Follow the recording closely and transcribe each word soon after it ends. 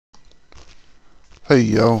Hey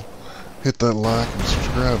y'all, hit that like and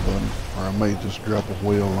subscribe button, or I may just drop a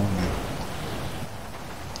whale on you.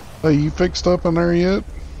 Hey, you fixed up in there yet?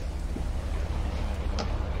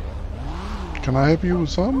 Can I help you with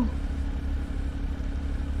something?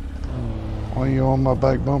 Why are you on my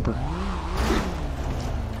back bumper?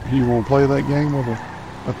 You want to play that game with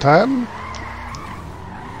a Titan?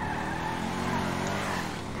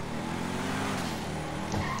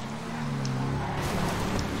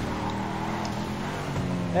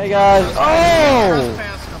 Hey guys! Oh!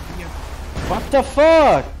 What the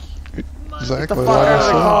fuck? Exactly. Get the fuck out of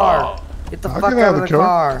the car! Get the fuck out of the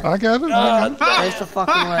car! I got it. Face the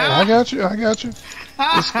fucking way. I got you.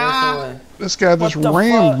 This guy just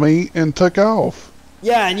rammed me and took off.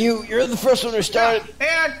 Yeah, and you're the first one who started.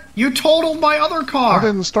 And you totaled my other car. I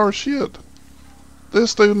didn't start shit.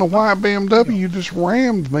 This dude in the white BMW just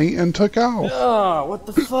rammed me and took off. Oh, what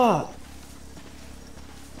the fuck?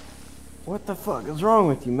 What the fuck is wrong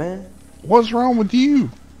with you, man? What's wrong with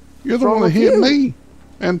you? You're the one that hit me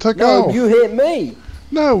and took off. No, you hit me.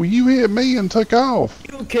 No, you hit me and took off.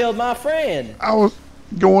 You killed my friend. I was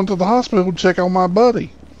going to the hospital to check on my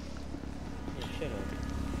buddy.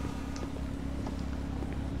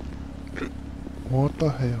 What the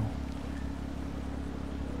hell?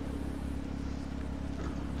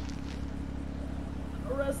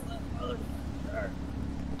 Arrest that motherfucker.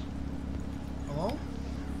 Hello?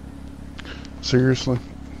 Seriously?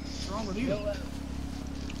 What's wrong with you?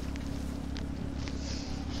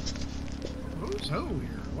 Who's who here?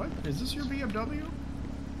 What? Is this your BMW?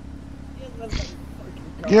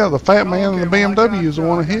 Yeah, the fat man in the BMW is the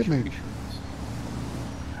one that hit me.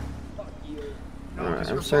 No, Alright,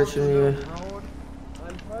 I'm searching you.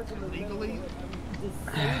 I'm parking legally. You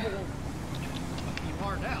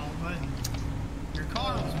are now, but your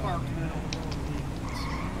car was parked in the middle of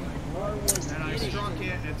the road. And I struck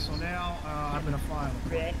it, and so now I'm gonna file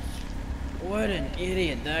it. What an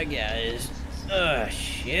idiot that guy is. Ugh,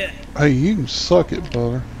 shit. Hey, you can suck it,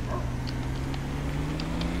 brother.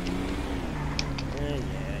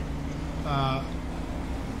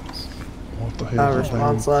 What the hell?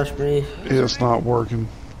 Respond / me. It's not working.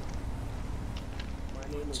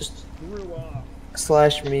 Just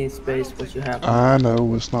 / me space what you have. I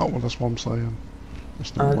know, it's not. That's what I'm saying.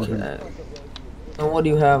 It's not working. And what do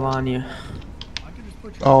you have on you?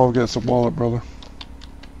 Oh, I've got some wallet, brother.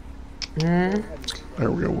 Hmm?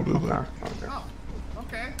 There we go, we'll do that. Oh,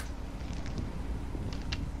 okay.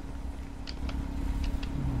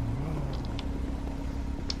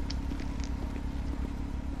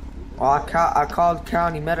 Well, I called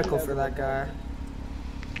county medical for that guy.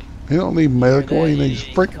 He don't need medical, he needs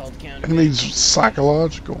he needs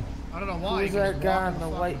psychological. I don't know why. Who's that guy in the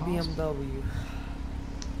white BMW?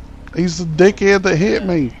 He's the dickhead that hit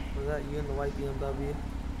me. Was that you in the white BMW?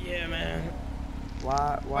 Yeah, man.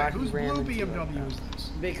 Why Wait, he whose ran blue into BMW is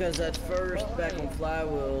this? Because at first, back on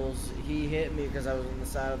Flywheels, he hit me because I was on the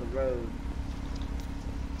side of the road.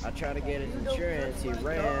 I tried to get his insurance. He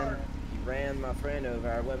ran my friend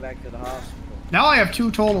over. I went back to the hospital. Now I have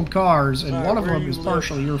 2 totaled cars, and one of them is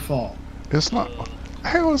partially your fault. It's not.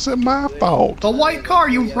 How is it my fault? The white car,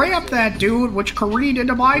 you rammed that dude, which careened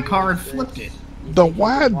into my car and flipped it. The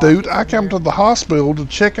white dude, I come to the hospital to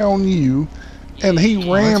check on you, and he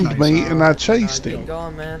rammed me, and I chased him. Keep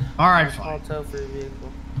going, man. Alright, Call fine. tow for your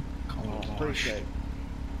vehicle. Appreciate it.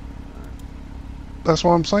 That's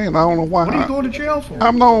what I'm saying. I don't know why. What are you going to jail for?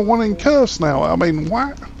 I'm the one in cuffs now. I mean,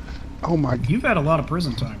 why? Oh my. You've had a lot of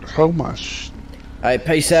prison time. Oh my. Hey,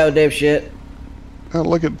 peace out, dipshit.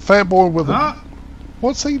 Look at fat boy with a. Huh?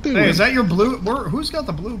 What's he doing? Hey, is that your blue? Who's got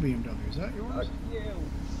the blue BMW? Is that yours?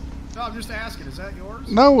 No, I'm just asking. Is that yours?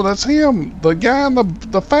 No, that's him. The guy in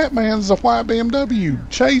the fat man's the white BMW.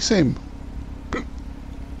 Chase him.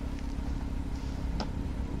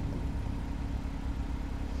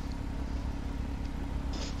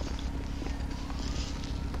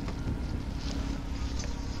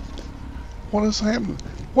 What is happening?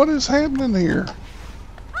 What is happening here?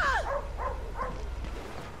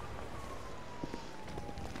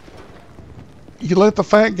 You let the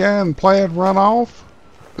fat guy in Plaid run off?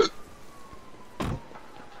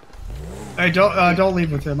 Hey, don't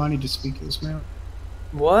leave with him. I need to speak to this man.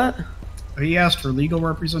 What? He asked for legal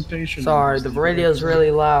representation. Sorry, the radio's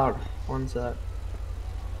really loud. One sec.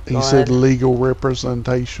 He said legal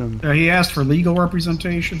representation. He asked for legal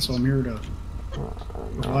representation, so I'm here to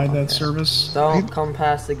provide that service. Don't come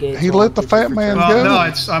past the gate. He let the fat man go. No,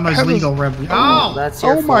 I'm his legal representative. Oh! That's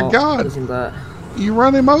your Oh my fault, God! Isn't that? You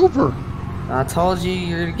run him over. I told you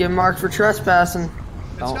you're gonna get marked for trespassing.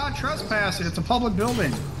 It's not trespassing. It's a public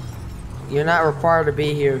building. You're not required to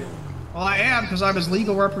be here. Well, I am because I'm his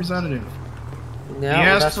legal representative.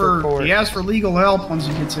 Yeah, that's report. He asked for legal help once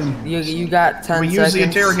he gets in here. You got 10 Can we seconds. use the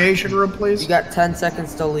interrogation room, please? You got 10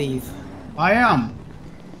 seconds to leave. I am.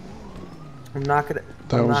 I'm not gonna.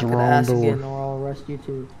 That I'm was not the gonna wrong ask door. again, or I'll arrest you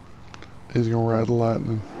too. He's gonna ride the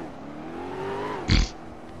lightning.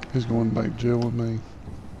 He's going back to jail with me.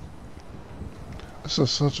 This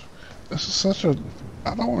is such a,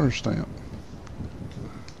 I don't understand.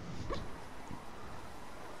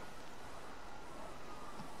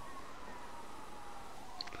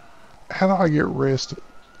 How do I get arrested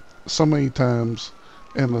so many times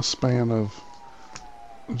in the span of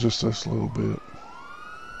just this little bit?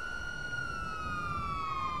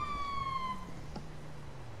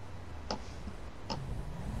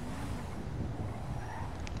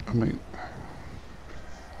 I mean,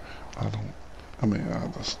 I don't know. I mean,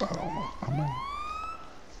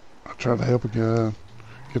 I try to help a guy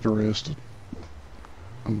get arrested.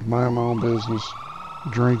 I'm minding my own business,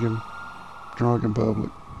 drinking, drunk in public.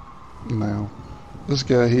 Now, this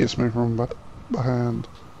guy hits me from behind.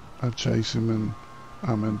 I chase him and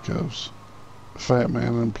I'm in cuffs. Fat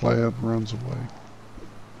man in plaid runs away.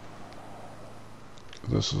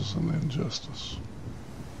 This is an injustice.